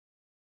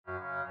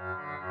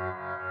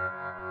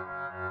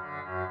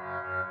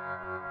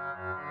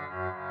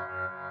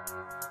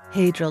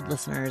Hey, Drilled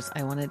listeners,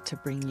 I wanted to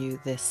bring you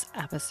this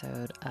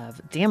episode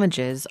of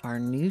Damages, our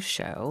new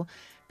show,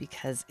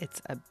 because it's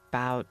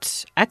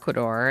about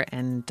Ecuador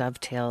and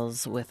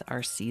dovetails with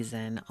our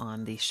season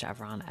on the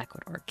Chevron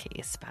Ecuador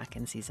case back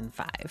in season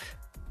 5.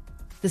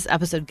 This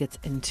episode gets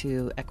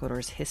into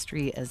Ecuador's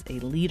history as a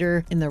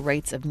leader in the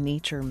rights of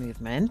nature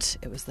movement.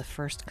 It was the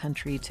first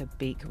country to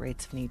bake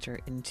rights of nature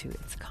into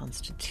its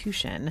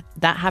constitution.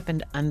 That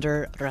happened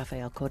under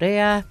Rafael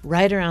Correa,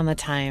 right around the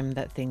time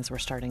that things were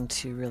starting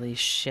to really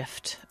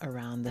shift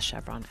around the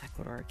Chevron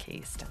Ecuador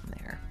case down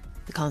there.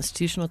 The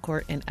Constitutional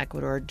Court in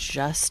Ecuador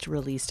just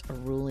released a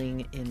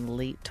ruling in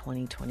late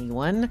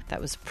 2021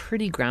 that was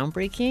pretty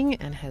groundbreaking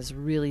and has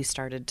really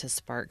started to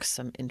spark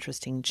some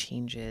interesting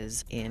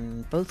changes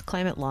in both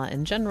climate law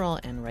in general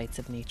and rights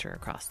of nature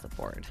across the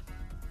board.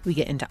 We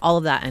get into all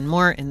of that and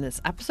more in this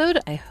episode.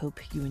 I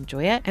hope you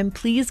enjoy it. And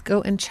please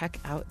go and check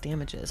out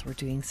Damages. We're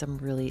doing some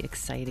really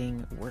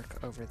exciting work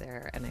over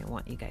there, and I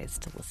want you guys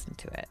to listen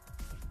to it.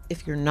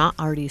 If you're not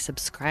already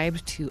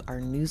subscribed to our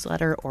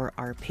newsletter or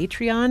our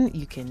Patreon,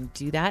 you can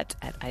do that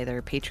at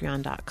either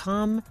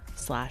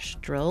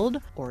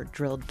patreon.com/drilled or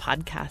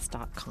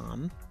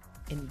drilledpodcast.com.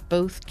 In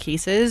both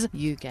cases,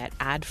 you get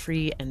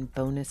ad-free and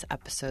bonus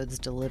episodes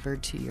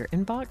delivered to your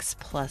inbox,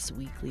 plus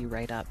weekly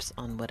write-ups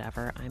on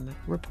whatever I'm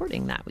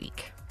reporting that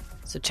week.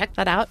 So check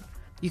that out.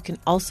 You can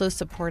also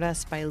support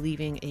us by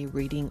leaving a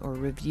rating or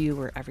review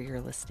wherever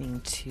you're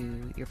listening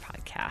to your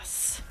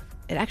podcasts.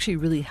 It actually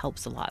really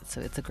helps a lot,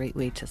 so it's a great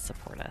way to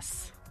support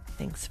us.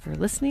 Thanks for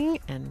listening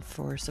and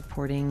for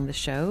supporting the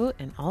show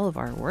and all of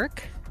our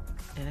work,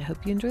 and I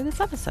hope you enjoy this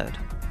episode.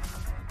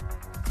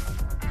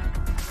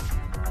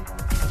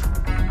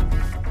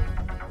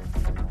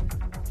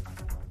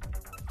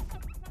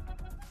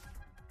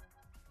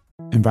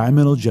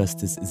 Environmental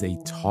justice is a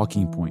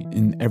talking point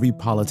in every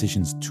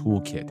politician's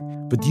toolkit.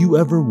 But do you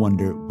ever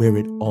wonder where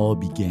it all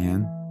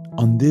began?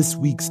 On this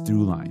week's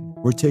Throughline,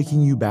 we're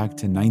taking you back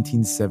to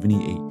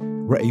 1978,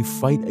 where a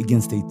fight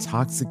against a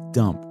toxic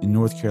dump in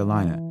North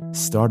Carolina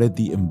started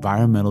the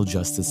environmental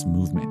justice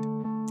movement.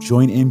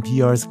 Join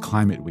NPR's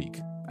Climate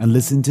Week and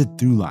listen to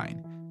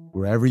Throughline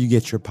wherever you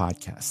get your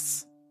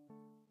podcasts.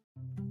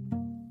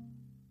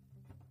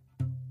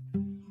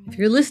 If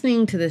you're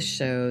listening to this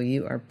show,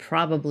 you are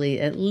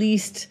probably at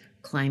least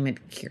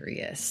climate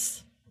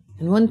curious.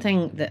 And one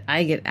thing that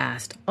I get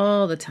asked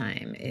all the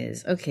time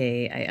is,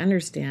 okay, I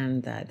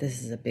understand that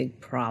this is a big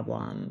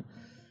problem.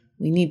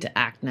 We need to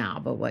act now,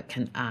 but what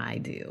can I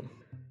do?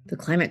 The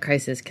climate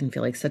crisis can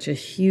feel like such a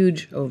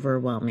huge,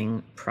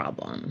 overwhelming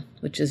problem,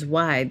 which is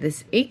why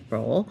this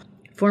April,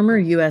 former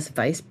U.S.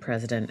 Vice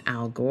President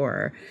Al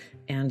Gore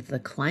and the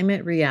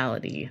Climate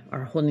Reality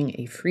are holding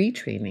a free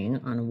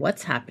training on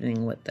what's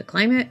happening with the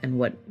climate and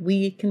what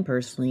we can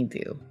personally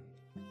do.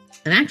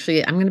 And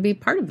actually, I'm going to be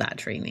part of that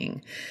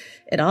training.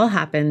 It all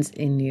happens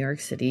in New York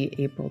City,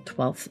 April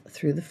 12th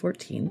through the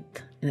 14th,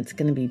 and it's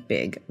going to be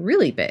big,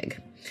 really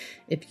big.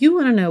 If you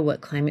want to know what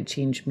climate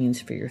change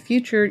means for your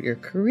future, your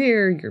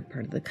career, your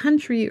part of the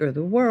country, or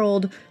the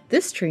world,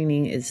 this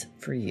training is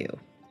for you.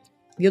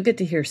 You'll get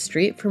to hear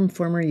straight from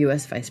former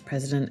U.S. Vice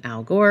President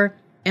Al Gore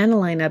and a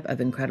lineup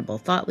of incredible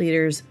thought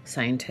leaders,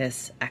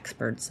 scientists,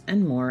 experts,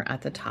 and more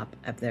at the top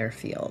of their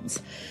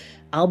fields.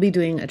 I'll be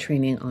doing a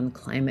training on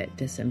climate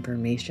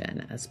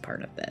disinformation as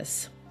part of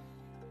this.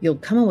 You'll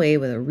come away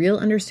with a real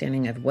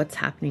understanding of what's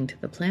happening to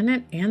the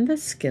planet and the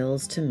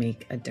skills to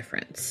make a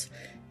difference.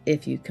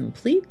 If you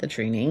complete the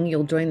training,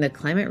 you'll join the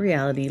Climate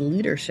Reality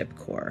Leadership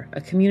Corps, a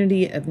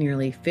community of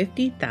nearly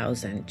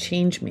 50,000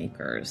 change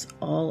makers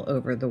all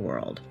over the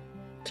world.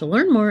 To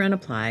learn more and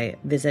apply,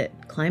 visit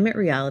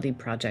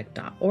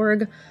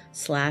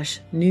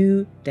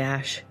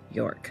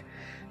climaterealityproject.org/new-york.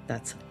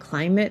 That's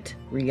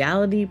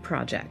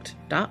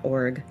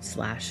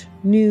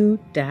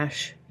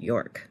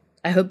climaterealityproject.org/new-york.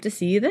 I hope to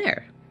see you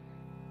there.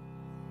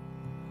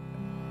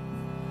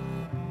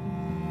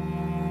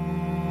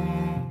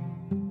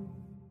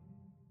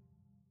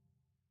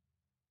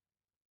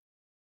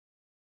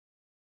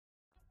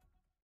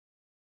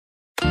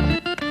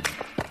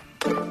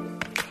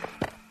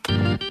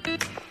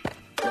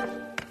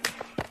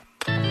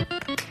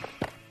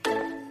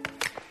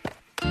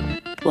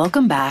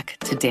 Welcome back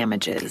to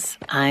Damages.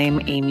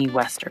 I'm Amy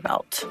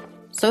Westervelt.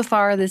 So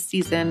far this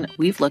season,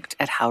 we've looked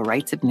at how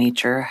rights of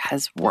nature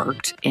has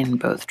worked in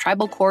both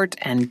tribal court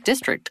and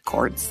district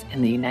courts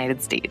in the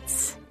United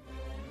States.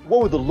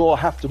 What would the law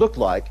have to look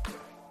like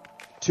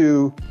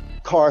to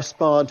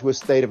correspond to a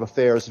state of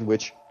affairs in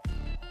which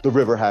the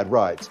river had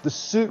rights? The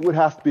suit would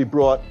have to be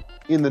brought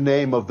in the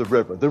name of the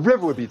river. The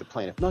river would be the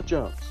plaintiff, not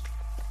Jones.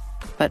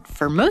 But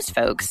for most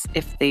folks,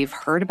 if they've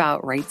heard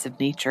about rights of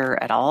nature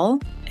at all,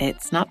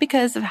 it's not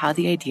because of how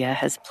the idea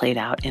has played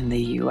out in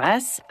the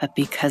U.S., but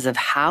because of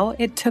how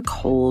it took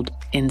hold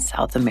in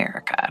South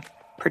America.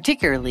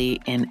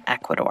 particularly in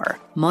Ecuador.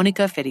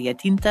 Mónica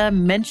Ferriatinta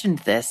mentioned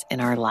this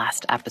in our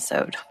last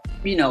episode.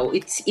 You know,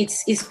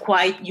 it's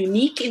quite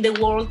unique in the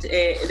world.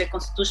 The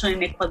constitution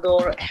in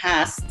Ecuador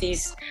has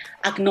this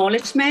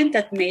acknowledgement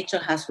that nature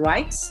has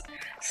rights,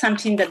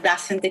 something that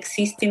doesn't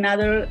exist in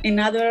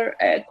other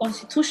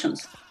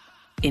constitutions.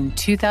 In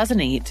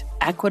 2008,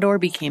 Ecuador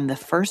became the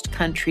first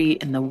country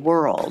in the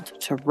world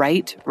to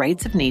write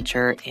rights of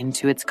nature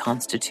into its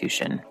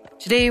constitution.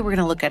 Today, we're going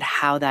to look at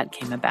how that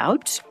came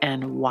about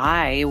and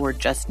why we're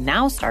just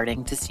now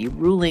starting to see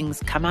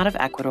rulings come out of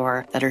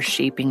Ecuador that are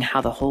shaping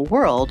how the whole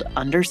world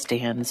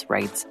understands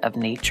rights of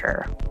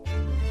nature.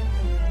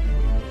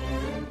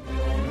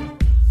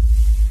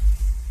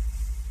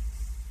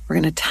 We're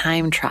going to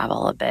time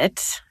travel a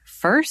bit.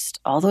 First,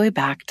 all the way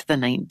back to the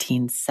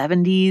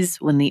 1970s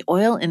when the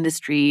oil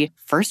industry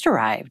first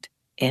arrived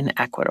in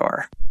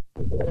Ecuador.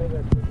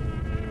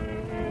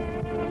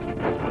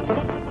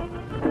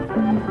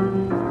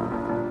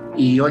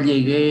 Y yo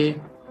llegué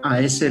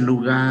a ese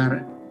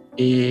lugar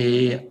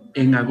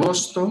en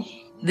agosto.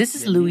 This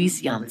is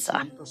Luis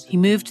Llanza. He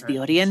moved to the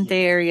Oriente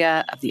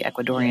area of the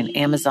Ecuadorian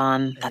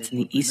Amazon, that's in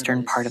the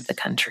eastern part of the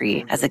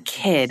country, as a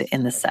kid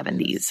in the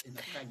 70s.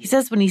 He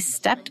says when he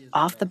stepped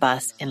off the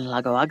bus in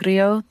Lago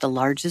Agrio, the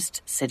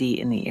largest city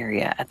in the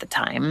area at the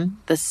time,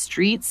 the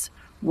streets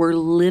were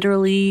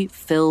literally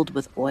filled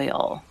with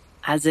oil,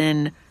 as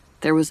in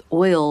there was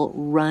oil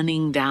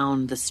running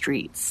down the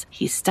streets.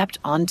 He stepped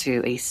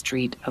onto a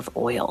street of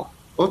oil.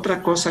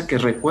 Otra cosa que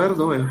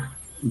recuerdo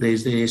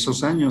desde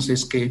esos años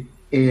es que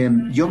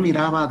yo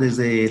miraba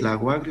desde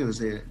Lago Agrio.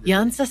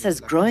 Llanza says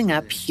growing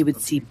up, he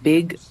would see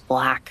big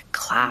black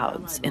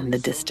clouds in the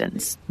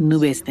distance,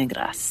 nubes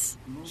negras.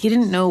 He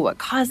didn't know what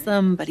caused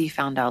them, but he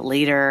found out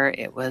later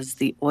it was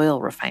the oil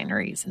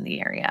refineries in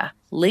the area.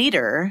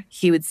 Later,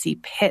 he would see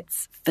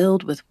pits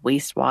filled with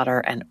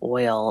wastewater and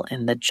oil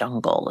in the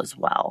jungle as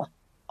well.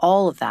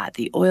 All of that,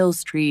 the oil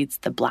streets,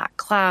 the black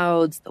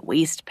clouds, the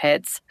waste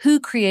pits, who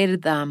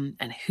created them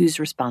and whose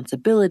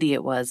responsibility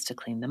it was to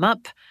clean them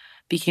up,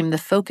 became the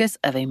focus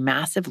of a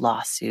massive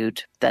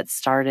lawsuit that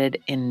started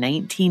in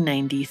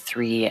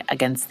 1993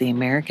 against the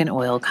American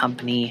oil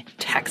company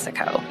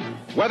Texaco.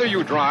 Whether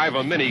you drive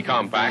a mini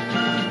compact,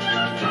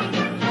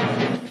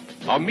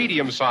 a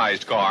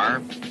medium-sized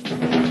car,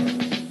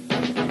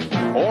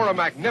 or a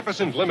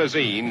magnificent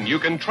limousine, you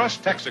can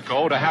trust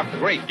Texaco to have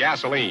great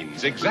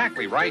gasolines,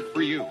 exactly right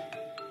for you.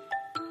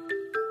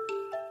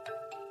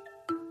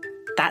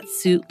 That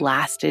suit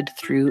lasted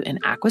through an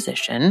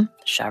acquisition.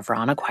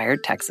 Chevron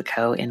acquired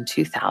Texaco in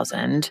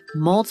 2000,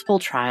 multiple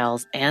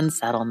trials and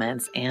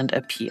settlements and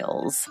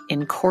appeals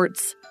in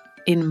courts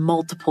in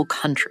multiple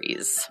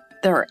countries.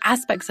 There are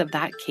aspects of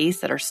that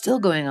case that are still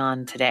going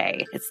on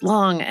today. It's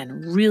long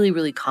and really,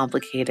 really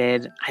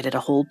complicated. I did a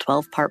whole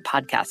 12-part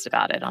podcast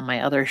about it on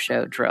my other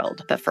show,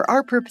 Drilled. But for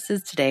our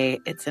purposes today,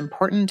 it's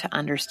important to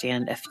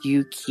understand a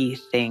few key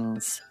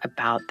things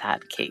about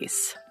that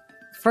case.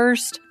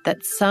 First,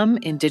 that some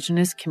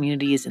indigenous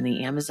communities in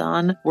the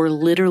Amazon were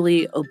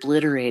literally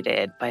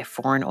obliterated by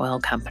foreign oil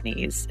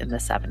companies in the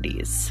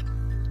 70s.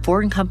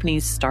 Foreign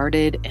companies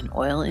started an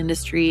oil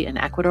industry in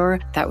Ecuador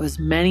that was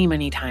many,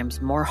 many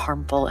times more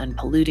harmful and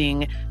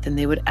polluting than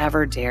they would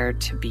ever dare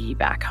to be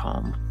back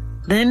home.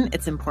 Then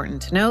it's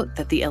important to note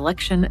that the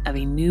election of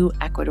a new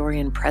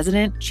Ecuadorian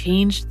president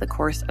changed the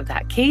course of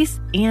that case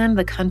and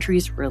the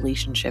country's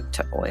relationship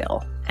to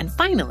oil. And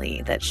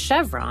finally, that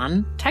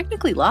Chevron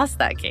technically lost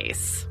that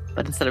case.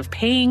 But instead of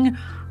paying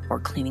or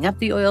cleaning up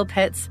the oil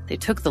pits, they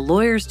took the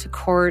lawyers to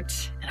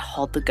court and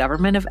hauled the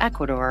government of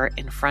Ecuador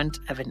in front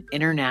of an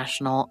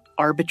international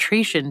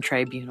arbitration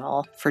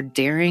tribunal for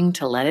daring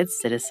to let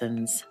its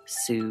citizens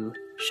sue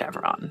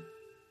Chevron.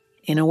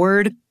 In a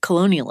word,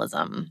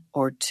 colonialism,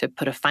 or to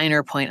put a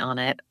finer point on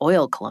it,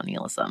 oil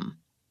colonialism.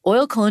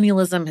 Oil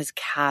colonialism has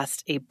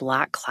cast a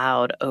black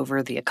cloud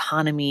over the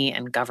economy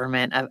and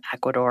government of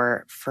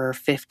Ecuador for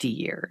 50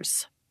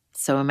 years.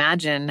 So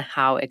imagine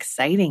how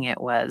exciting it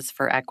was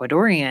for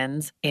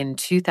Ecuadorians in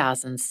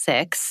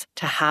 2006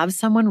 to have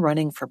someone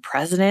running for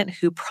president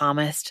who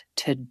promised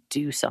to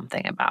do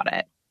something about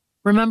it.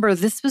 Remember,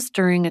 this was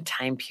during a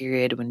time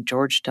period when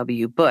George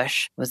W.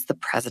 Bush was the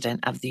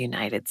president of the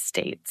United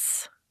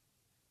States.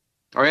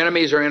 Our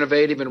enemies are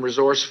innovative and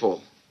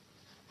resourceful,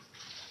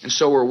 and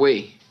so are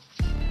we.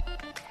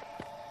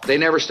 They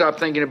never stop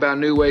thinking about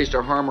new ways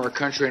to harm our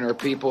country and our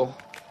people,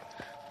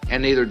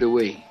 and neither do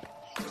we.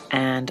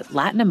 And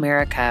Latin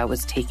America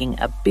was taking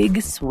a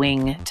big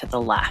swing to the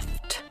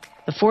left.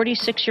 The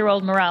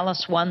 46-year-old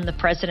Morales won the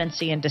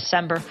presidency in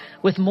December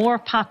with more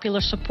popular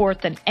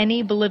support than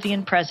any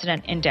Bolivian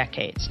president in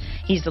decades.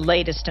 He's the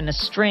latest in a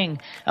string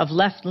of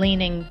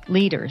left-leaning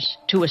leaders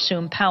to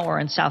assume power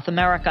in South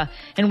America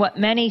in what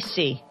many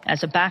see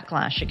as a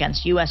backlash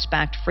against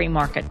U.S.-backed free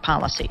market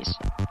policies.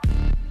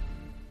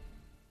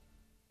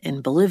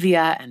 In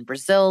Bolivia and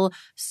Brazil,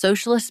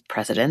 socialist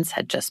presidents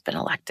had just been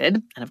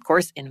elected. And of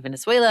course, in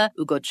Venezuela,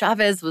 Hugo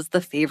Chavez was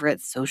the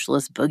favorite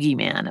socialist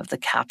boogeyman of the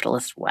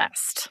capitalist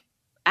West.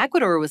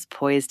 Ecuador was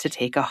poised to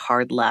take a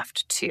hard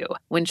left, too.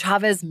 When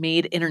Chavez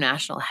made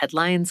international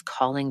headlines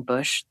calling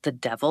Bush the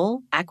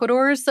devil,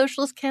 Ecuador's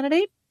socialist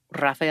candidate,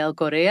 Rafael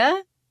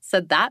Correa,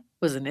 said that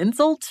was an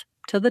insult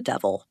to the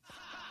devil.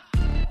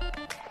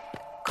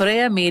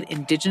 Correa made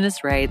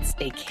indigenous rights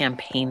a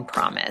campaign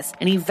promise,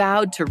 and he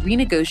vowed to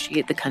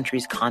renegotiate the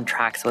country's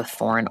contracts with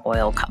foreign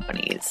oil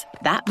companies.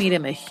 That made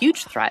him a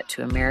huge threat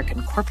to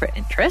American corporate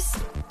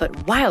interests,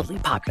 but wildly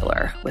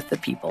popular with the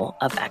people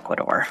of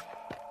Ecuador.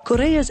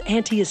 Correa's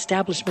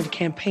anti-establishment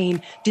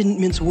campaign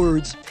didn't mince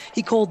words.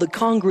 He called the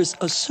Congress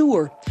a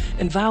sewer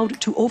and vowed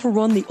to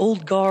overrun the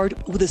old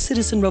guard with a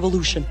citizen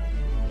revolution.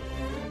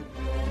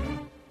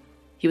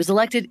 He was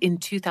elected in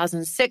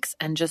 2006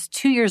 and just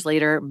 2 years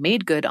later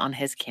made good on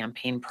his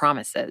campaign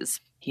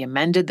promises. He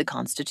amended the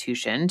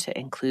Constitution to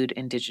include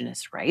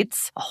indigenous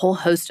rights, a whole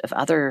host of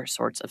other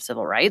sorts of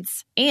civil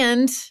rights,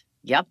 and,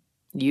 yep,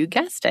 you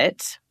guessed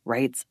it,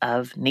 rights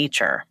of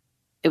nature.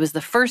 It was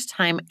the first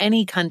time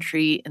any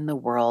country in the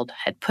world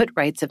had put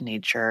rights of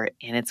nature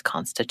in its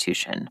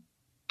constitution.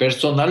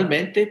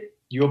 Personalmente,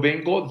 yo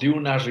vengo de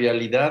una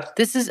realidad.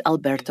 This is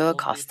Alberto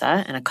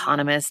Acosta, an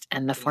economist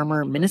and the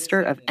former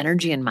Minister of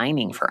Energy and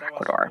Mining for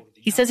Ecuador.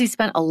 He says he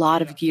spent a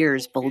lot of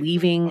years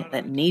believing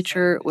that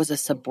nature was a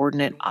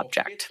subordinate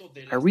object,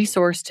 a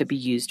resource to be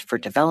used for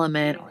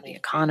development or the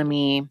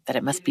economy, that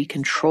it must be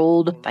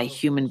controlled by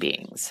human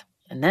beings.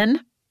 And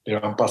then, Pero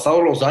han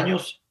pasado los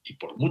años y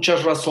por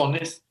muchas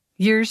razones,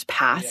 years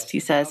passed, he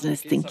says, and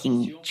his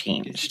thinking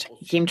changed.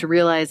 He came to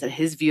realize that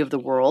his view of the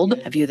world,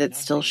 a view that's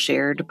still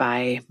shared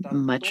by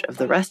much of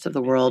the rest of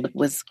the world,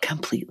 was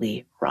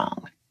completely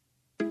wrong.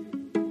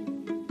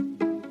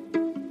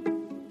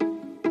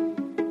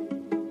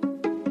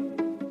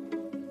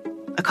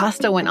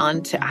 Acosta went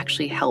on to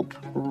actually help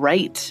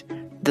write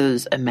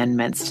those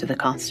amendments to the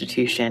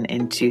Constitution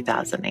in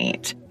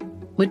 2008.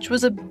 Which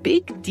was a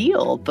big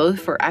deal both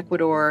for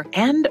Ecuador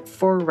and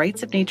for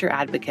rights of nature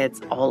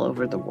advocates all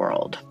over the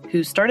world,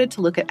 who started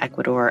to look at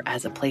Ecuador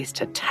as a place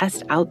to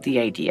test out the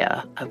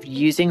idea of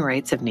using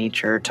rights of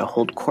nature to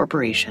hold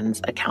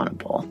corporations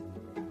accountable.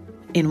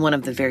 In one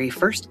of the very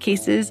first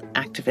cases,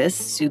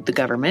 activists sued the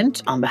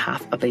government on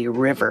behalf of a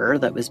river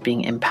that was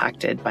being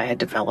impacted by a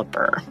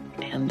developer,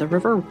 and the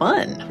river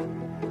won.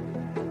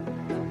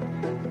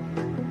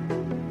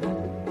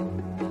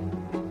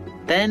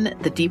 Then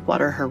the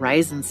Deepwater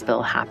Horizon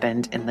spill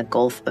happened in the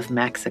Gulf of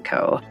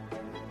Mexico.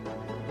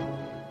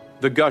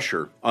 The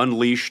gusher,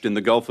 unleashed in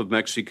the Gulf of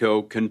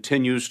Mexico,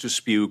 continues to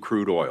spew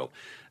crude oil.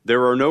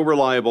 There are no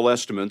reliable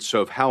estimates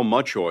of how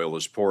much oil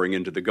is pouring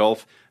into the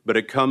Gulf, but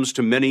it comes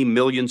to many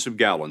millions of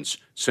gallons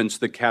since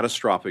the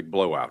catastrophic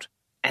blowout.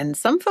 And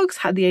some folks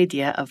had the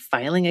idea of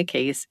filing a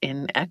case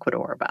in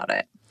Ecuador about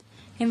it.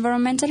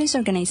 Environmentalist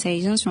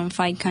organizations from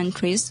 5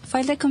 countries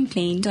filed a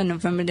complaint on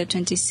November the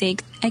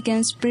 26th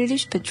against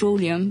British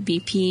Petroleum,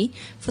 BP,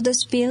 for the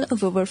spill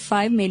of over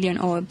 5 million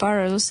oil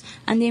barrels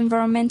and the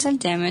environmental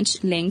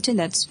damage linked to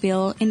that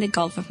spill in the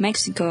Gulf of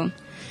Mexico.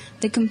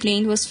 The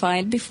complaint was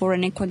filed before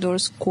an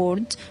Ecuador's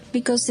court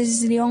because this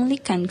is the only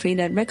country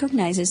that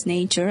recognizes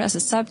nature as a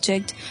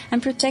subject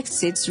and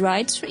protects its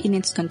rights in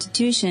its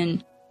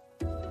constitution.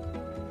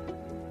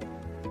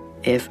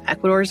 If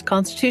Ecuador's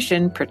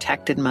constitution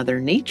protected Mother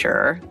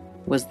Nature,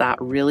 was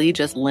that really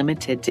just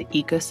limited to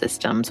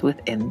ecosystems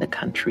within the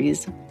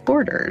country's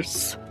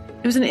borders?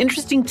 It was an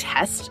interesting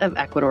test of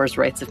Ecuador's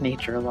rights of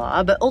nature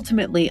law, but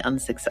ultimately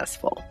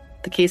unsuccessful.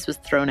 The case was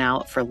thrown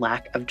out for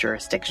lack of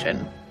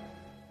jurisdiction.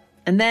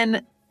 And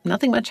then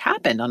nothing much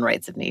happened on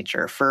rights of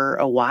nature for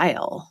a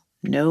while.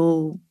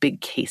 No big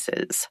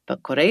cases.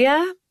 But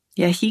Correa,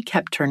 he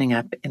kept turning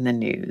up in the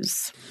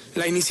news.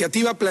 La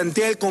iniciativa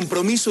plantea el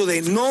compromiso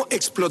de no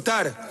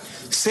explotar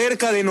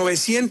cerca de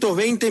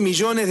 920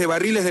 millones de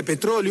barriles de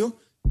petróleo.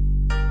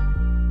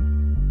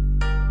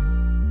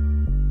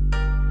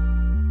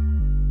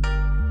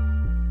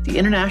 The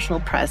international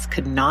press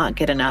could not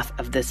get enough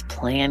of this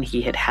plan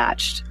he had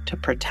hatched to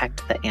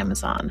protect the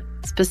Amazon,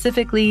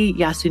 specifically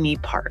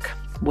Yasuni Park,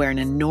 where an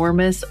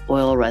enormous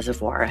oil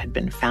reservoir had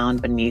been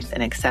found beneath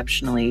an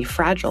exceptionally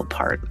fragile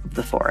part of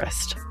the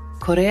forest.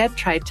 Correa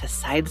tried to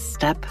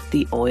sidestep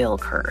the oil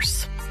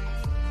curse.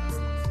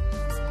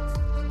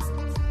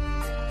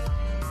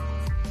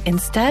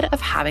 Instead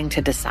of having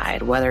to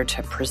decide whether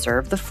to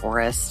preserve the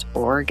forest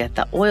or get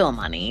the oil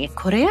money,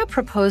 Correa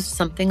proposed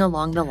something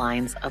along the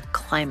lines of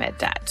climate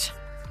debt.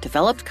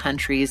 Developed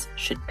countries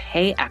should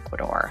pay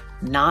Ecuador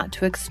not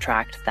to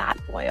extract that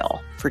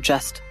oil. For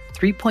just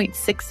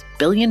 $3.6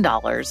 billion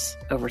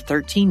over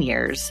 13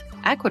 years,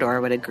 Ecuador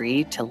would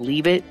agree to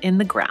leave it in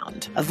the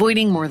ground,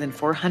 avoiding more than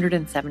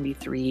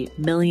 473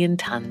 million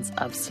tons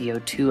of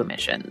CO2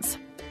 emissions.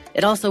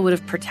 It also would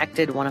have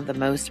protected one of the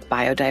most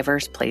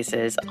biodiverse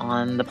places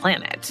on the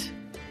planet.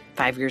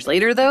 5 years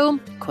later, though,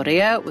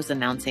 Correa was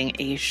announcing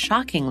a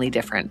shockingly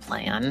different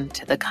plan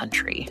to the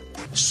country.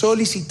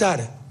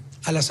 Solicitar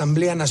a la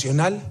Asamblea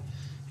Nacional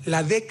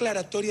la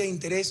declaratoria de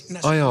interés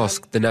nacional. I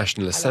asked the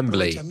National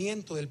Assembly,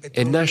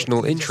 in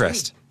national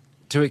interest,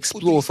 to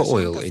explore for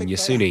oil in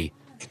Yasuni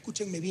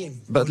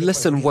But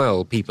listen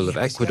well, people of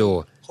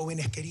Ecuador,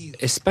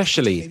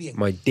 especially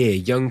my dear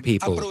young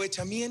people.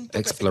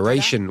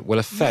 Exploration will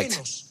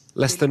affect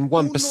less than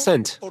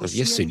 1% of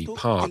Yasuni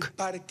Park.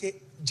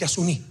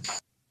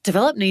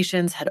 Developed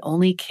nations had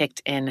only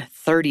kicked in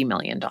 $30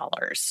 million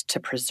to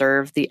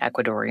preserve the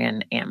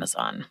Ecuadorian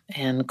Amazon.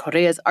 And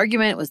Correa's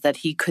argument was that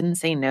he couldn't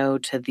say no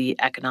to the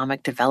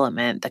economic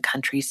development the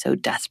country so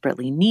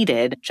desperately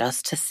needed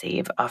just to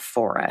save a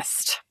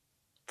forest.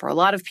 For a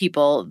lot of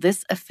people,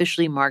 this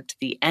officially marked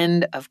the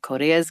end of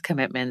Correa's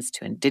commitments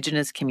to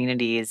indigenous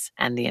communities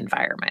and the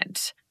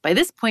environment. By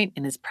this point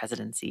in his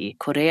presidency,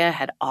 Correa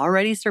had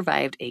already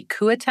survived a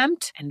coup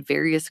attempt and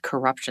various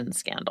corruption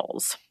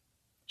scandals.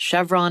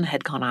 Chevron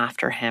had gone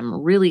after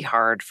him really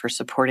hard for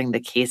supporting the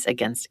case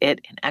against it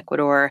in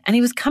Ecuador, and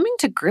he was coming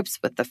to grips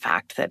with the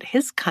fact that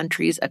his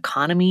country's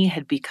economy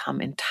had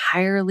become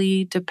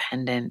entirely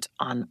dependent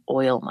on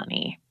oil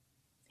money.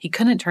 He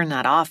couldn't turn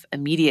that off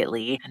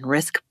immediately and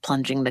risk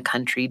plunging the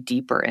country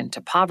deeper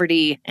into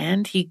poverty,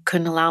 and he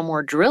couldn't allow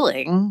more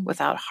drilling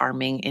without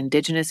harming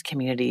indigenous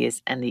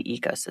communities and the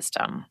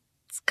ecosystem.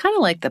 It's kind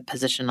of like the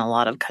position a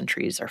lot of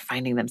countries are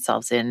finding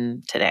themselves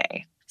in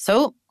today.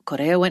 So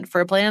Correa went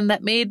for a plan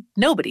that made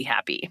nobody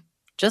happy,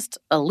 just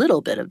a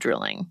little bit of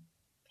drilling.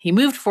 He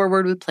moved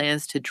forward with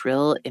plans to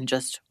drill in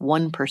just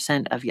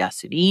 1% of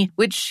Yasuni,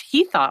 which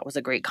he thought was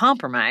a great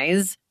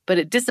compromise, but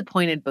it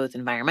disappointed both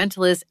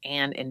environmentalists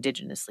and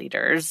indigenous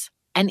leaders.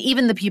 And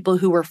even the people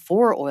who were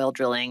for oil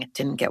drilling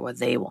didn't get what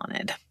they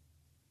wanted.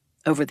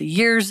 Over the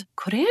years,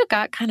 Correa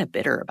got kind of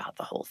bitter about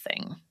the whole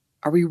thing.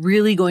 Are we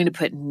really going to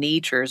put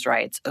nature's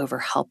rights over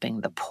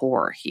helping the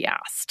poor, he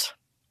asked.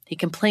 He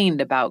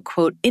complained about,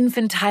 quote,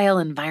 infantile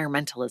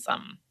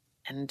environmentalism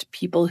and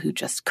people who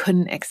just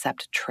couldn't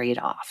accept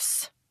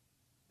trade-offs.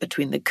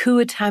 Between the coup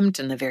attempt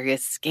and the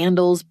various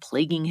scandals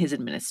plaguing his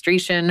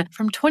administration,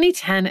 from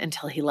 2010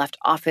 until he left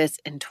office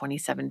in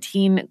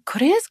 2017,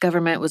 Correa's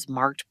government was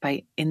marked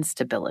by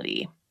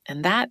instability,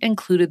 and that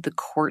included the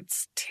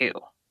courts too.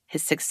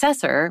 His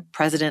successor,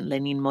 President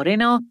Lenin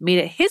Moreno, made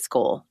it his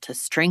goal to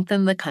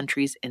strengthen the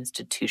country's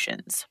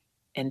institutions.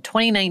 In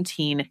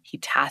 2019, he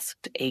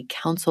tasked a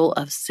Council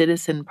of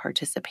Citizen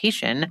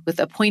Participation with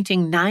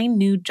appointing 9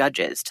 new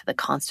judges to the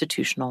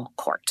Constitutional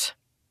Court.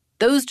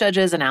 Those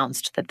judges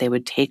announced that they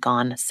would take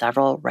on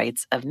several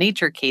rights of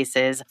nature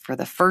cases for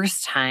the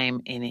first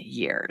time in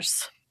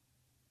years.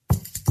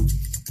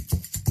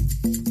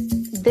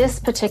 This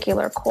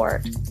particular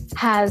court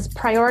has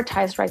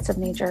prioritized rights of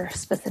nature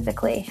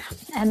specifically,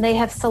 and they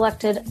have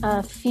selected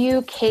a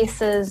few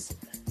cases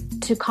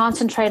to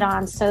concentrate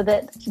on so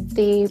that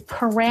the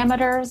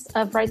parameters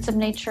of rights of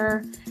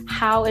nature,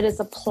 how it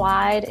is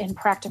applied in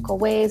practical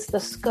ways, the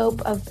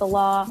scope of the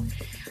law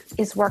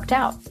is worked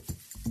out.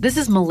 This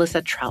is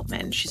Melissa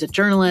Troutman. She's a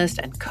journalist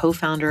and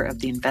co-founder of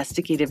the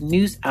investigative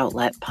news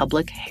outlet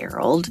Public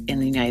Herald in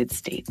the United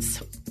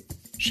States.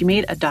 She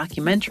made a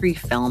documentary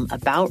film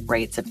about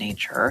rights of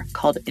nature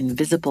called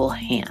Invisible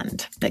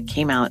Hand that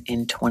came out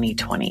in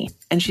 2020.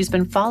 And she's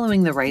been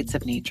following the rights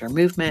of nature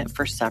movement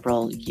for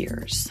several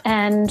years.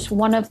 And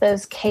one of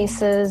those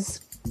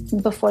cases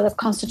before the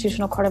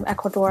Constitutional Court of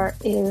Ecuador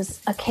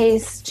is a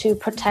case to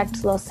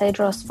protect Los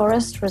Cedros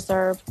Forest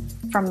Reserve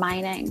from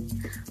mining.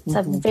 It's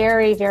a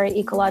very, very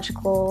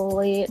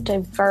ecologically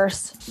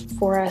diverse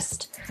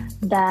forest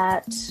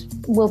that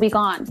will be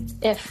gone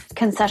if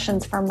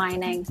concessions for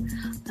mining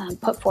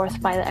put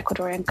forth by the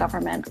Ecuadorian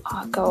government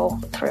go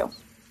through.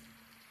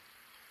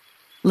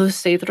 Los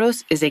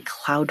Cedros is a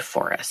cloud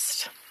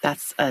forest.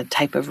 That's a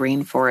type of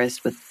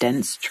rainforest with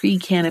dense tree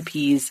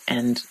canopies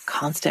and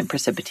constant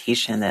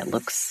precipitation that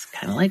looks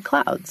kind of like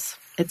clouds.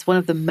 It's one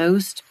of the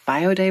most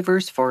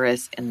biodiverse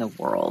forests in the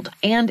world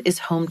and is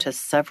home to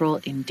several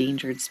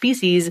endangered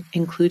species,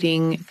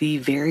 including the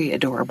very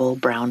adorable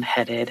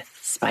brown-headed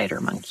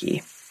spider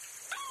monkey.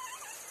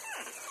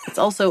 It's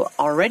also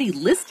already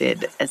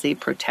listed as a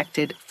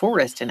protected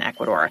forest in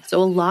Ecuador.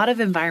 So a lot of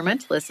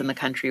environmentalists in the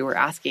country were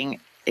asking,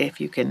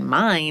 if you can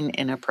mine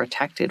in a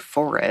protected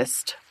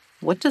forest,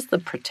 what does the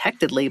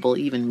protected label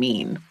even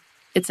mean?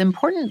 It's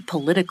important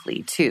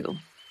politically, too.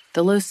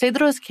 The Los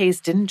Cedros case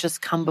didn't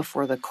just come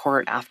before the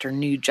court after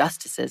new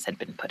justices had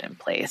been put in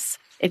place.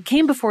 It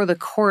came before the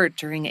court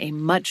during a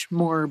much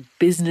more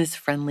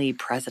business-friendly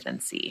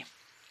presidency.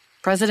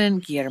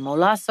 President Guillermo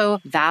Lasso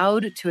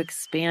vowed to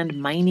expand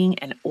mining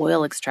and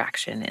oil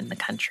extraction in the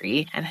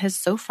country and has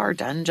so far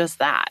done just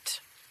that.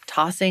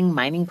 Tossing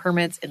mining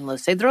permits in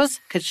Los Cedros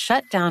could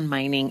shut down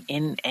mining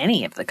in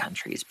any of the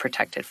country's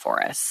protected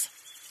forests.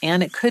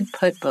 And it could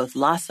put both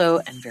Lasso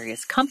and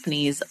various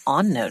companies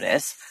on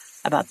notice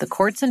about the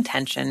court's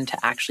intention to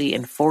actually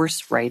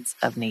enforce rights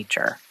of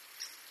nature.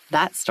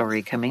 That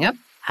story coming up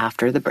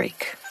after the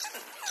break.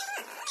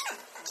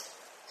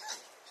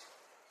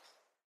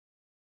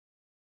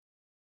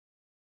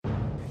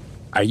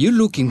 Are you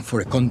looking for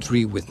a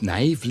country with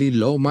naively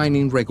low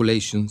mining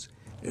regulations,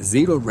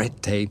 zero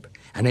red tape,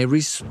 and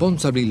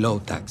irresponsibly low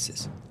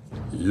taxes?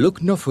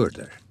 Look no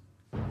further.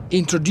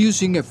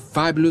 Introducing a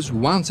fabulous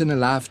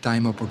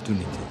once-in-a-lifetime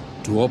opportunity.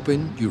 to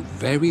open your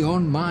very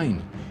own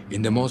mine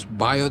in the most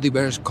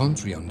biodiverse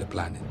country on the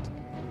planet.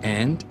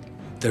 And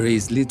there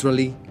is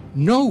literally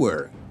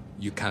nowhere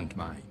you can't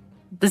mine.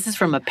 This is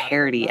from a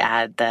parody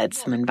ad that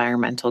some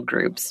environmental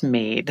groups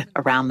made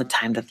around the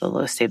time that the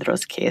Los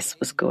Cedros case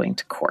was going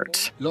to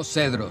court. Los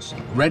Cedros,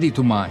 ready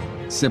to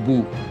mine.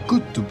 Cebu,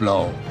 good to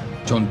blow.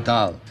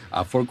 Chontal,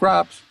 up for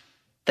grabs.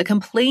 The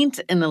complaint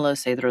in the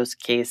Los Cedros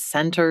case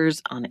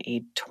centers on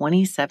a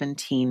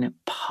 2017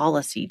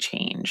 policy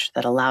change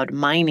that allowed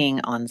mining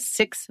on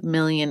 6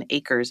 million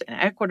acres in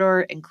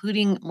Ecuador,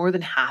 including more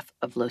than half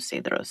of Los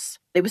Cedros.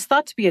 It was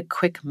thought to be a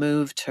quick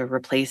move to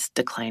replace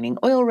declining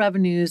oil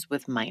revenues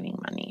with mining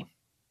money.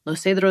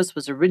 Los Cedros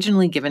was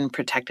originally given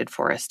protected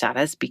forest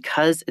status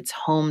because it's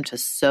home to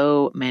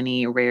so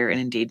many rare and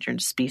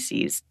endangered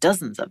species,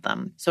 dozens of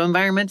them. So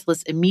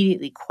environmentalists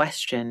immediately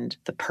questioned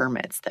the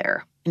permits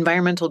there.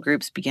 Environmental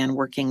groups began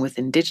working with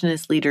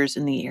indigenous leaders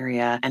in the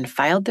area and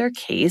filed their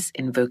case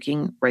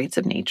invoking rights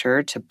of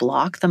nature to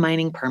block the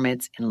mining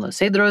permits in Los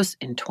Cedros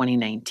in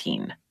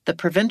 2019. The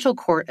provincial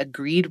court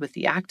agreed with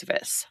the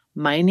activists.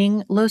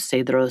 Mining Los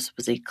Cedros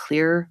was a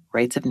clear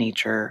rights of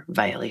nature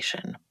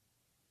violation.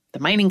 The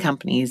mining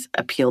companies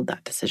appealed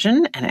that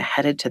decision, and it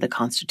headed to the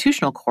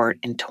Constitutional Court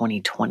in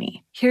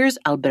 2020. Here's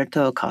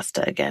Alberto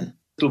Acosta again.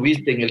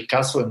 Tuviste en el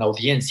caso en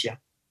audiencia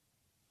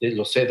de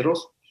Los Cedros,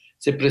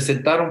 se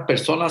presentaron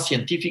personas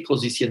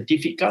científicos y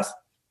científicas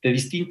de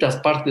distintas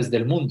partes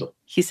del mundo.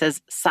 He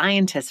says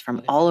scientists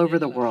from all over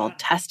the world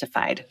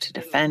testified to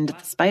defend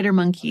the spider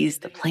monkeys,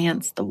 the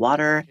plants, the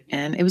water,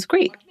 and it was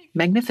great,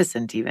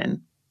 magnificent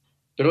even.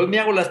 Pero hoy me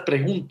hago las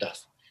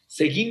preguntas.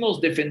 Seguimos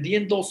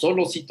defendiendo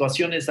solo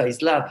situaciones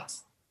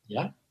aisladas,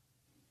 ¿ya?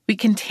 We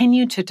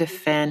continue to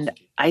defend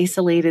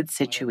isolated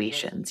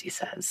situations, he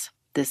says.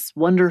 This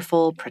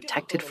wonderful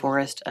protected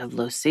forest of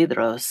Los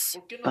Cedros,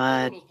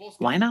 but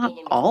why not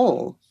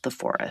all the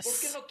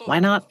forests? Why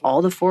not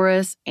all the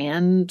forests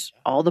and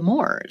all the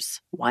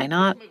moors? Why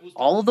not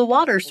all the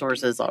water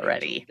sources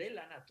already?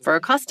 For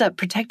Acosta,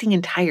 protecting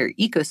entire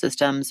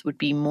ecosystems would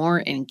be more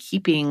in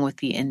keeping with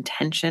the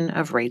intention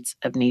of rights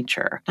of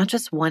nature, not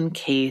just one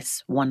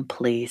case, one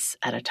place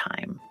at a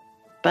time.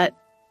 But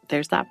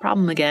there's that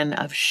problem again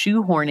of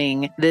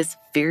shoehorning this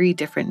very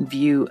different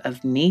view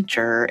of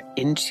nature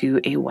into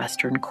a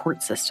Western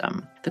court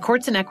system. The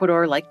courts in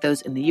Ecuador, like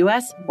those in the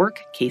US,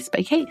 work case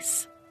by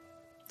case.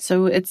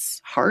 So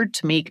it's hard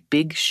to make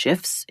big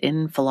shifts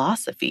in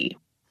philosophy.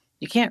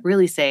 You can't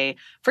really say,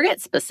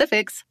 forget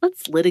specifics,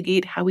 let's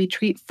litigate how we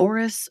treat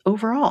forests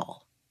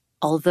overall.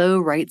 Although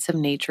rights of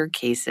nature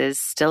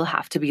cases still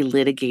have to be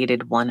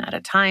litigated one at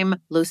a time,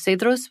 Los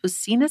Cedros was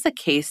seen as a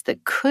case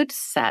that could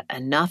set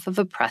enough of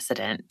a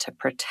precedent to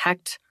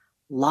protect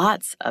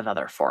lots of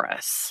other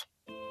forests.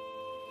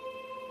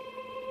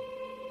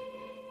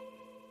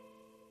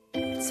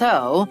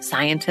 So,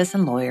 scientists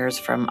and lawyers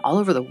from all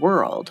over the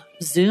world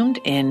zoomed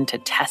in to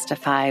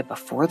testify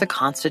before the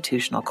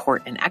Constitutional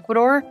Court in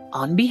Ecuador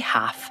on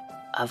behalf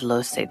of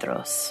Los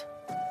Cedros.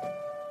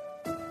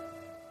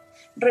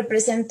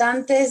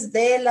 Representantes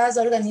de las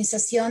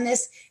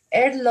organizaciones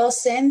Earth Law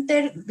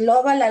Center,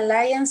 Global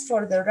Alliance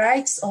for the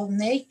Rights of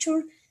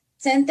Nature,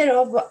 Center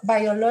of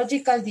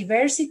Biological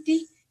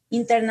Diversity,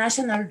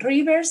 International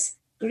Rivers,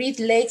 Great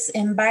Lakes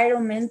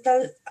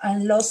Environmental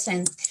Law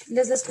Center.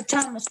 Les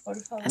escuchamos, por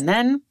favor. And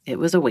then it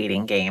was a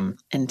waiting game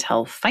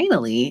until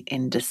finally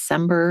in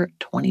December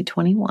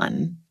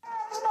 2021.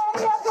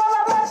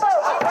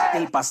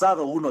 El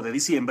pasado 1 de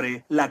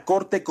diciembre, la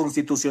Corte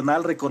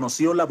Constitucional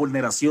reconoció la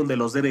vulneración de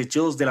los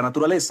derechos de la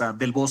naturaleza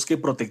del bosque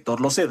protector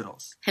Los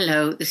Cedros.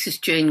 Hello, this is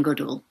Jane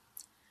Goodall.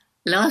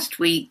 Last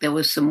week there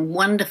was some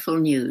wonderful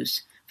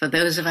news for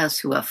those of us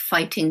who are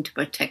fighting to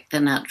protect the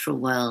natural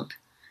world.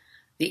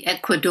 The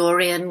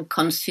Ecuadorian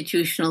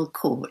Constitutional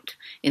Court,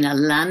 in a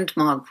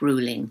landmark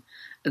ruling,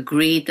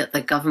 agreed that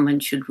the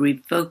government should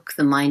revoke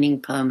the mining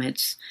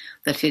permits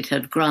that it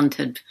had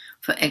granted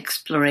for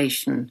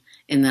exploration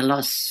in the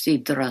Los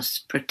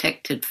Cedros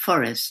protected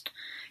forest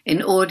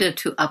in order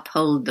to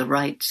uphold the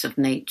rights of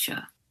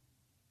nature.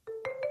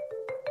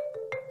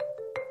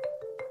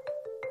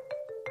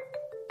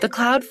 The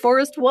cloud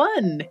forest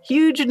won!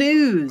 Huge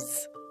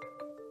news!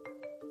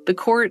 The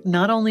court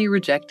not only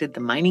rejected the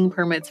mining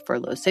permits for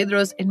Los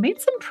Cedros, it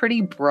made some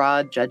pretty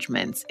broad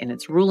judgments in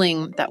its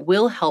ruling that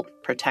will help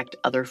protect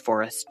other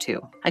forests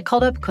too. I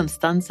called up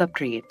Constanza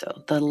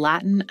Prieto, the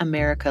Latin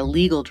America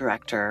legal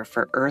director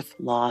for Earth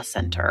Law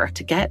Center,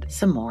 to get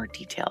some more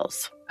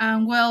details.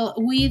 Well,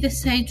 we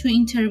decided to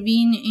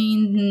intervene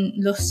in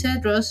Los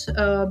Cedros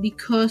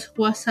because it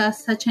was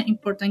such an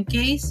important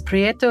case.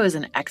 Prieto is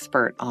an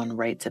expert on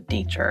rights of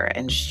nature,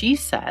 and she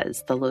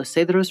says the Los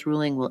Cedros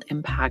ruling will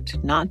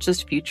impact not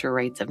just future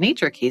rights of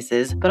nature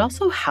cases, but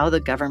also how the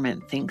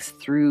government thinks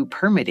through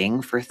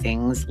permitting for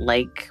things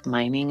like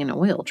mining and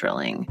oil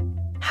drilling.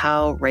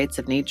 How rights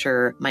of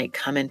nature might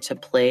come into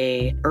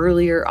play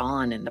earlier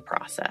on in the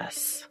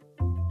process.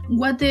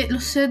 What the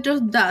Los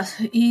Cedros does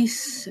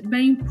is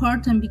very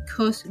important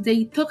because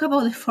they talk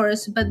about the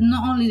forest, but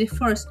not only the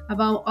forest,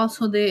 about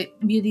also the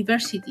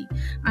biodiversity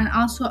and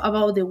also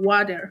about the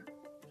water.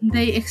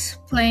 They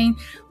explain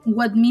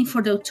what mean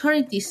for the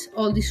authorities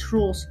all these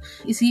rules.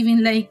 It's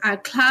even like a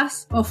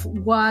class of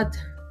what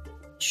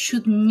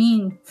should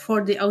mean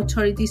for the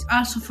authorities,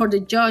 also for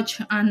the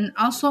judge, and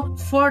also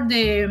for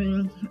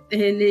the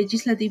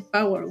legislative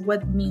power,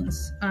 what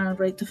means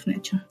right of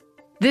nature.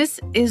 This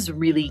is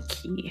really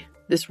key.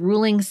 This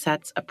ruling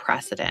sets a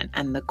precedent,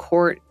 and the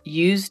court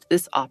used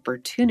this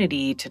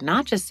opportunity to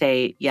not just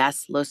say,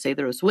 yes, Los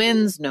Cedros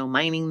wins, no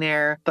mining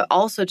there, but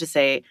also to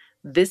say,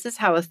 this is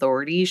how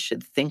authorities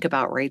should think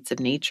about rights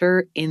of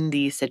nature in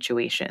these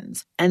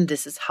situations. And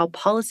this is how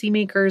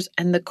policymakers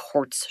and the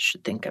courts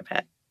should think of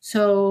it.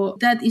 So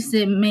that is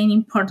the main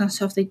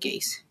importance of the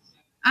case.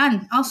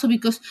 And also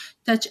because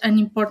that's an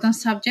important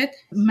subject,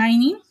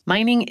 mining.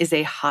 Mining is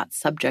a hot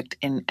subject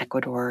in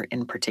Ecuador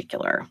in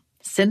particular.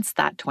 Since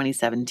that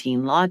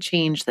 2017 law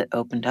change that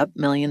opened up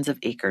millions of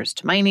acres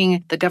to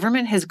mining, the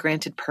government has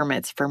granted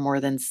permits for more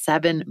than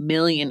 7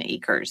 million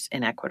acres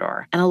in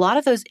Ecuador. And a lot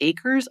of those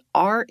acres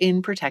are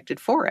in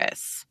protected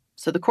forests.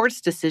 So the court's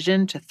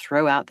decision to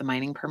throw out the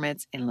mining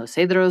permits in Los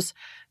Cedros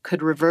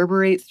could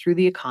reverberate through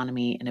the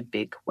economy in a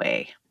big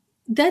way.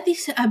 That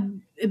is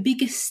a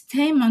big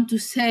statement to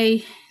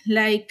say,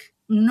 like,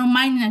 no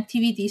mining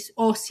activities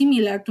or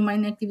similar to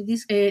mining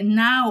activities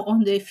now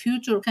on the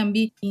future can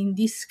be in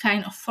this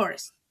kind of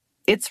forest.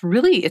 It's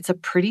a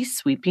pretty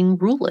sweeping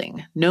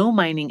ruling. No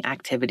mining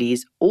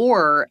activities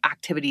or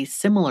activities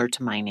similar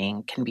to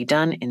mining can be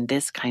done in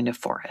this kind of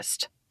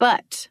forest.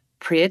 But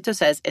Prieto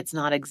says it's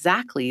not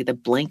exactly the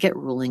blanket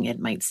ruling it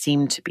might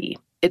seem to be.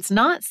 It's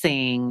not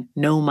saying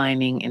no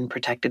mining in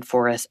protected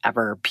forests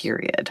ever,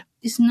 period.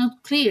 It's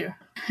not clear.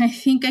 I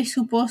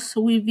suppose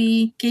will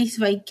be case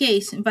by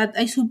case, but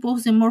I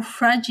suppose the more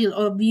fragile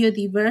or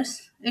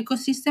biodiverse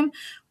ecosystem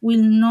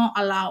will not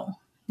allow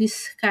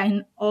this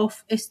kind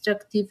of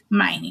extractive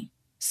mining.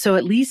 So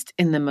at least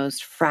in the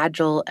most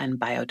fragile and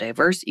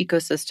biodiverse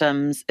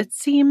ecosystems, it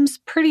seems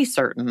pretty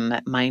certain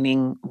that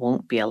mining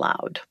won't be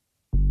allowed.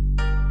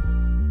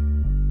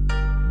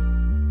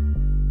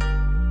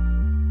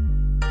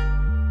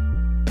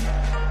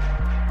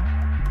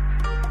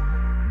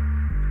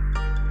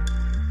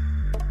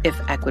 If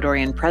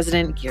Ecuadorian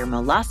President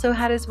Guillermo Lasso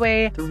had his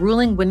way, the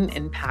ruling wouldn't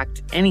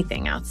impact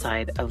anything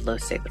outside of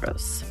Los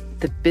Cedros.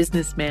 The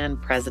businessman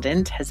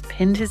president has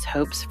pinned his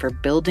hopes for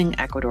building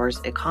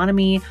Ecuador's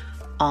economy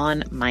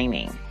on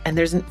mining. And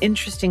there's an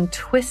interesting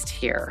twist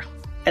here.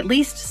 At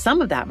least some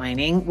of that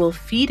mining will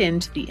feed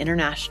into the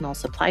international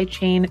supply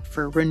chain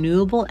for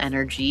renewable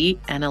energy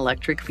and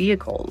electric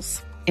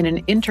vehicles. In an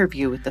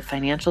interview with the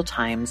Financial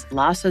Times,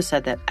 Lasso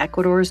said that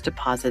Ecuador's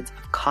deposits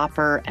of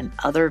copper and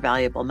other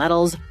valuable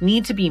metals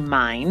need to be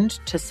mined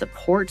to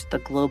support the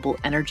global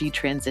energy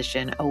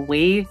transition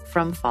away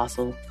from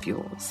fossil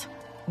fuels.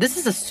 This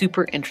is a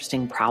super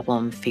interesting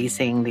problem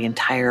facing the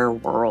entire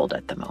world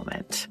at the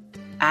moment.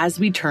 As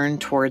we turn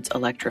towards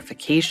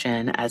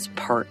electrification as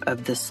part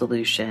of the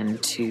solution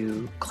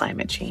to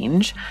climate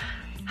change,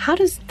 how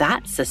does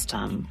that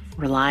system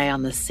rely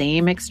on the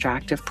same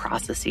extractive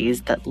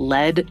processes that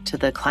led to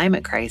the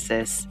climate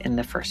crisis in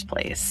the first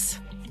place?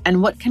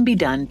 And what can be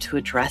done to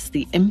address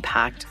the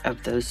impact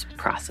of those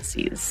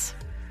processes?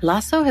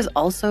 Lasso has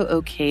also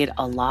okayed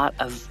a lot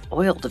of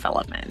oil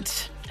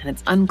development, and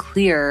it's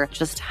unclear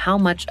just how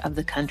much of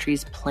the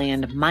country's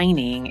planned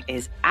mining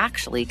is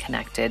actually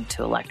connected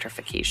to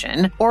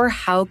electrification or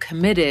how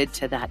committed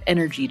to that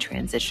energy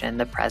transition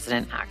the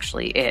president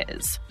actually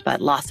is. But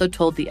Lasso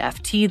told the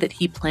FT that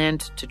he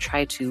planned to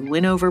try to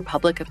win over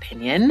public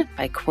opinion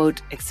by,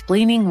 quote,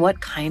 explaining what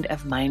kind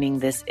of mining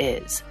this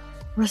is.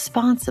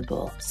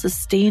 Responsible,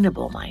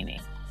 sustainable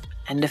mining.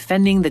 And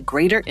defending the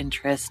greater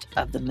interest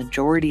of the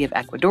majority of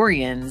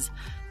Ecuadorians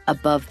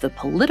above the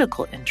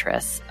political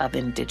interests of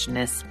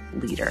indigenous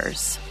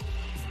leaders.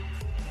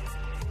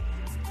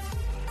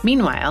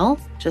 Meanwhile,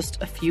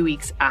 just a few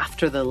weeks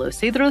after the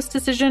Los Cedros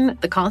decision,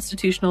 the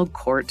Constitutional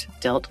Court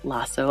dealt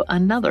Lasso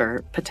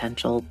another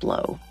potential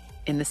blow.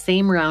 In the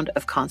same round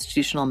of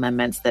constitutional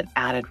amendments that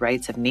added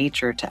rights of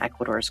nature to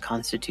Ecuador's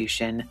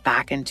constitution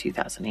back in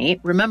 2008,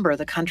 remember,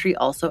 the country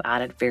also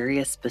added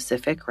various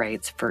specific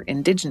rights for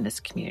indigenous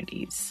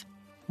communities.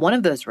 One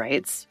of those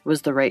rights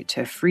was the right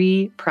to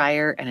free,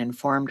 prior, and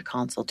informed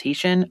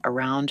consultation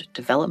around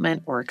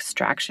development or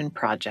extraction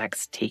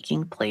projects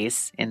taking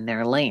place in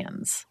their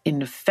lands.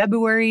 In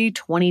February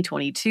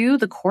 2022,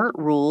 the court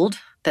ruled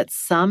that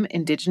some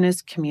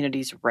indigenous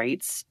communities'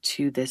 rights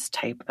to this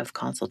type of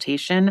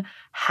consultation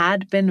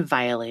had been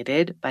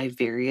violated by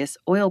various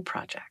oil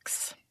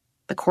projects.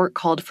 The court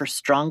called for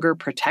stronger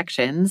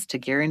protections to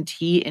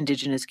guarantee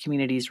indigenous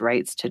communities'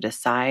 rights to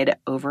decide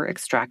over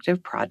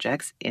extractive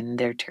projects in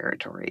their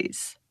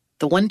territories.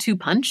 The 1-2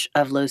 punch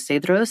of Los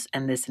Cedros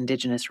and this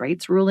indigenous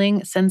rights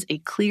ruling sends a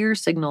clear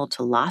signal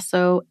to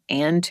Lasso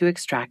and to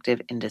extractive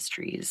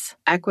industries.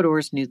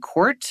 Ecuador's new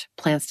court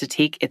plans to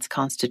take its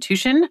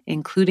constitution,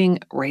 including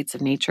rights of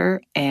nature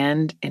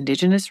and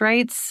indigenous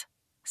rights,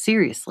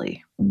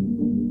 seriously.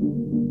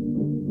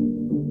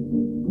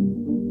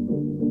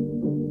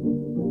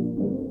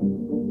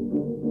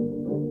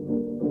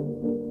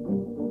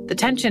 The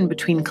tension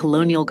between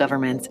colonial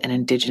governments and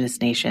indigenous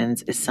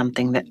nations is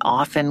something that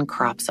often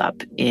crops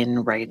up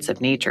in rights of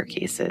nature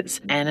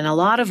cases. And in a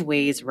lot of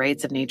ways,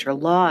 rights of nature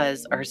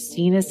laws are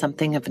seen as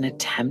something of an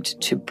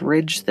attempt to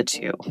bridge the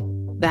two.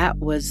 That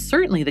was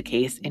certainly the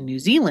case in New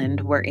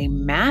Zealand, where a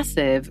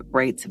massive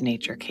rights of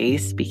nature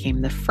case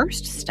became the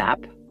first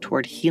step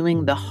toward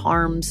healing the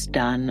harms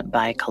done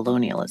by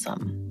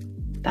colonialism.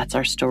 That's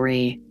our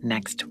story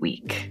next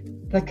week.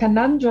 The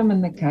conundrum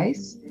in the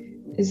case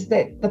is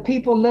that the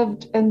people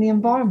lived in the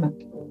environment.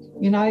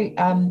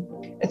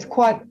 It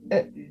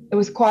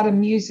was quite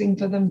amusing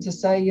for them to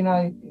say,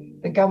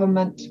 the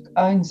government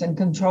owns and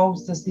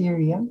controls this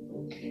area.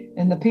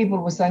 And the people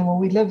were saying, well,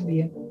 we live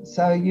there,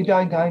 so you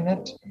don't own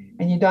it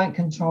and you don't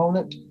control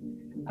it.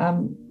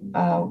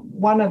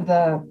 One of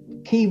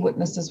the key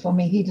witnesses for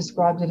me, he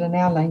described it in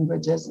our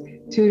language as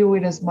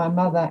Turuit is my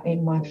mother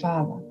and my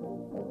father.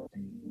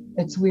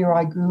 It's where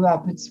I grew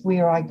up. It's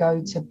where I go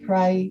to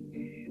pray.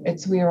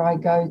 It's where I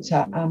go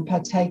to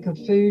partake of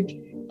food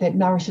that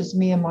nourishes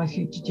me and my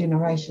future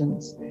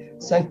generations.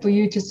 So for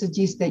you to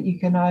suggest that you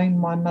can own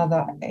my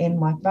mother and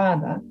my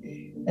father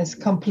is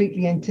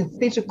completely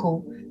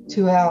antithetical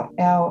to our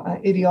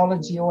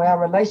ideology or our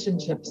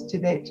relationships to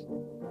that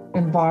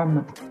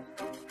environment.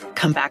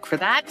 Come back for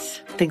that.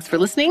 Thanks for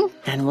listening,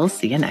 and we'll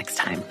see you next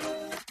time.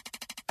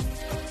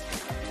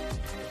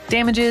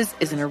 Damages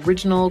is an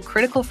original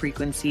Critical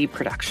Frequency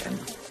production.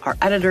 Our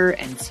editor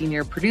and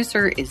senior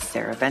producer is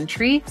Sarah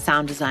Ventry,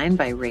 sound design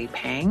by Ray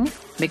Pang,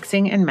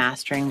 mixing and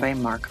mastering by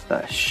Mark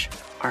Bush.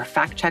 Our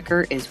fact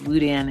checker is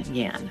Wudan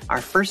Yan. Our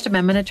First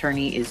Amendment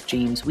attorney is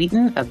James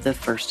Wheaton of the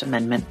First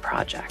Amendment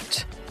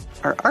Project.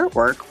 Our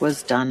artwork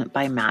was done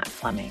by Matt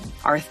Fleming.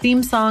 Our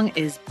theme song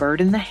is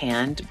Bird in the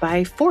Hand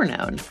by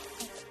Forknown.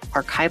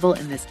 Archival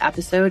in this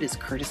episode is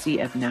courtesy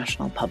of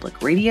National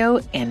Public Radio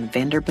and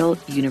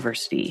Vanderbilt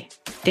University.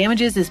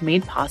 Damages is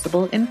made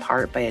possible in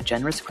part by a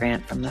generous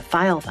grant from the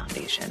File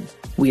Foundation.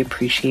 We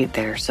appreciate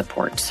their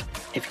support.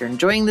 If you're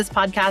enjoying this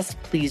podcast,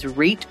 please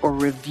rate or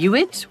review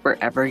it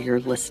wherever you're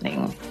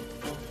listening.